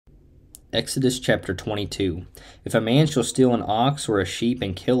Exodus chapter 22. If a man shall steal an ox or a sheep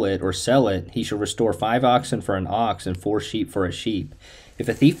and kill it or sell it, he shall restore 5 oxen for an ox and 4 sheep for a sheep. If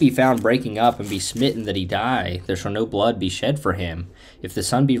a thief be found breaking up and be smitten that he die, there shall no blood be shed for him. If the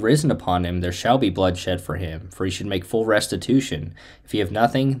sun be risen upon him, there shall be blood shed for him, for he should make full restitution. If he have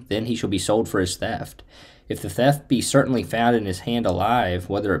nothing, then he shall be sold for his theft. If the theft be certainly found in his hand alive,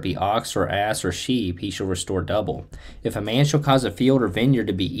 whether it be ox or ass or sheep, he shall restore double. If a man shall cause a field or vineyard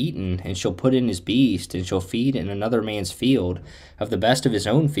to be eaten, and shall put in his beast, and shall feed in another man's field, of the best of his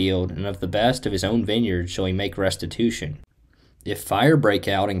own field, and of the best of his own vineyard shall he make restitution. If fire break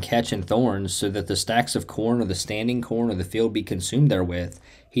out and catch in thorns, so that the stacks of corn or the standing corn of the field be consumed therewith,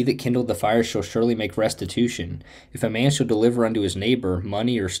 he that kindled the fire shall surely make restitution. If a man shall deliver unto his neighbor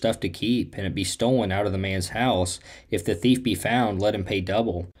money or stuff to keep, and it be stolen out of the man's house, if the thief be found, let him pay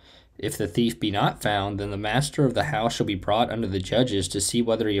double. If the thief be not found, then the master of the house shall be brought unto the judges to see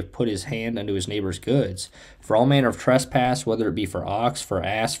whether he have put his hand unto his neighbor's goods. For all manner of trespass, whether it be for ox, for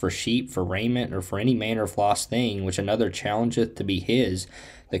ass, for sheep, for raiment, or for any manner of lost thing, which another challengeth to be his,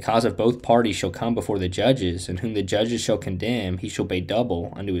 the cause of both parties shall come before the judges, and whom the judges shall condemn, he shall pay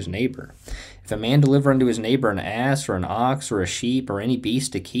double unto his neighbor. If a man deliver unto his neighbor an ass, or an ox, or a sheep, or any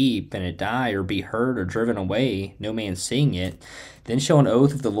beast to keep, and it die, or be hurt, or driven away, no man seeing it, then shall an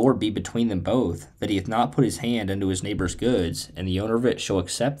oath of the Lord be between them both, that he hath not put his hand unto his neighbor's goods, and the owner of it shall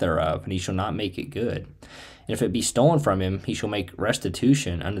accept thereof, and he shall not make it good. And if it be stolen from him, he shall make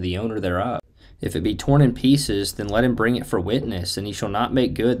restitution unto the owner thereof. If it be torn in pieces, then let him bring it for witness, and he shall not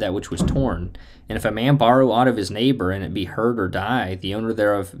make good that which was torn. And if a man borrow aught of his neighbor, and it be hurt or die, the owner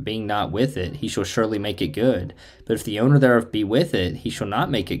thereof being not with it, he shall surely make it good. But if the owner thereof be with it, he shall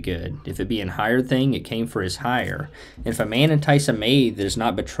not make it good. If it be an hired thing, it came for his hire. And if a man entice a maid that is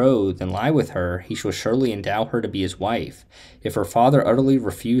not betrothed, and lie with her, he shall surely endow her to be his wife. If her father utterly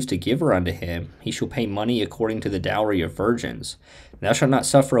refuse to give her unto him, he shall pay money according to the dowry of virgins. Thou shalt not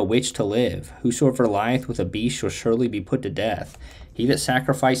suffer a witch to live. Whosoever lieth with a beast shall surely be put to death. He that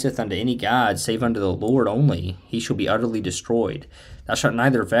sacrificeth unto any god, save unto the Lord only, he shall be utterly destroyed. Thou shalt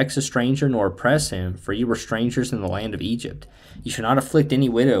neither vex a stranger nor oppress him, for ye were strangers in the land of Egypt. Ye shall not afflict any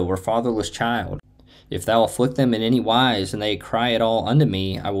widow or fatherless child. If thou afflict them in any wise, and they cry at all unto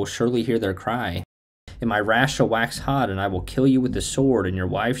me, I will surely hear their cry. And my wrath shall wax hot, and I will kill you with the sword, and your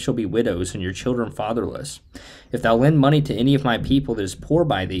wives shall be widows, and your children fatherless. If thou lend money to any of my people that is poor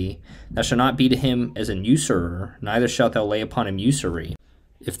by thee, thou shalt not be to him as an usurer, neither shalt thou lay upon him usury.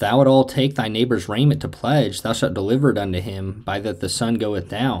 If thou at all take thy neighbor's raiment to pledge, thou shalt deliver it unto him by that the sun goeth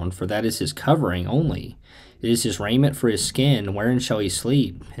down, for that is his covering only. It is his raiment for his skin, wherein shall he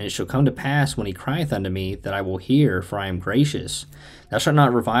sleep? And it shall come to pass, when he crieth unto me, that I will hear, for I am gracious. Thou shalt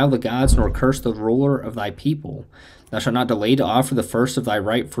not revile the gods, nor curse the ruler of thy people. Thou shalt not delay to offer the first of thy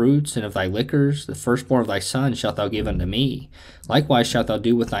ripe fruits, and of thy liquors, the firstborn of thy son shalt thou give unto me. Likewise shalt thou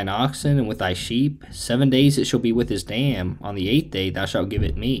do with thine oxen, and with thy sheep. 7 days it shall be with his dam, on the 8th day thou shalt give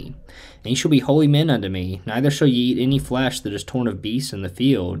it me. And ye shall be holy men unto me, neither shall ye eat any flesh that is torn of beasts in the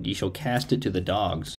field, ye shall cast it to the dogs.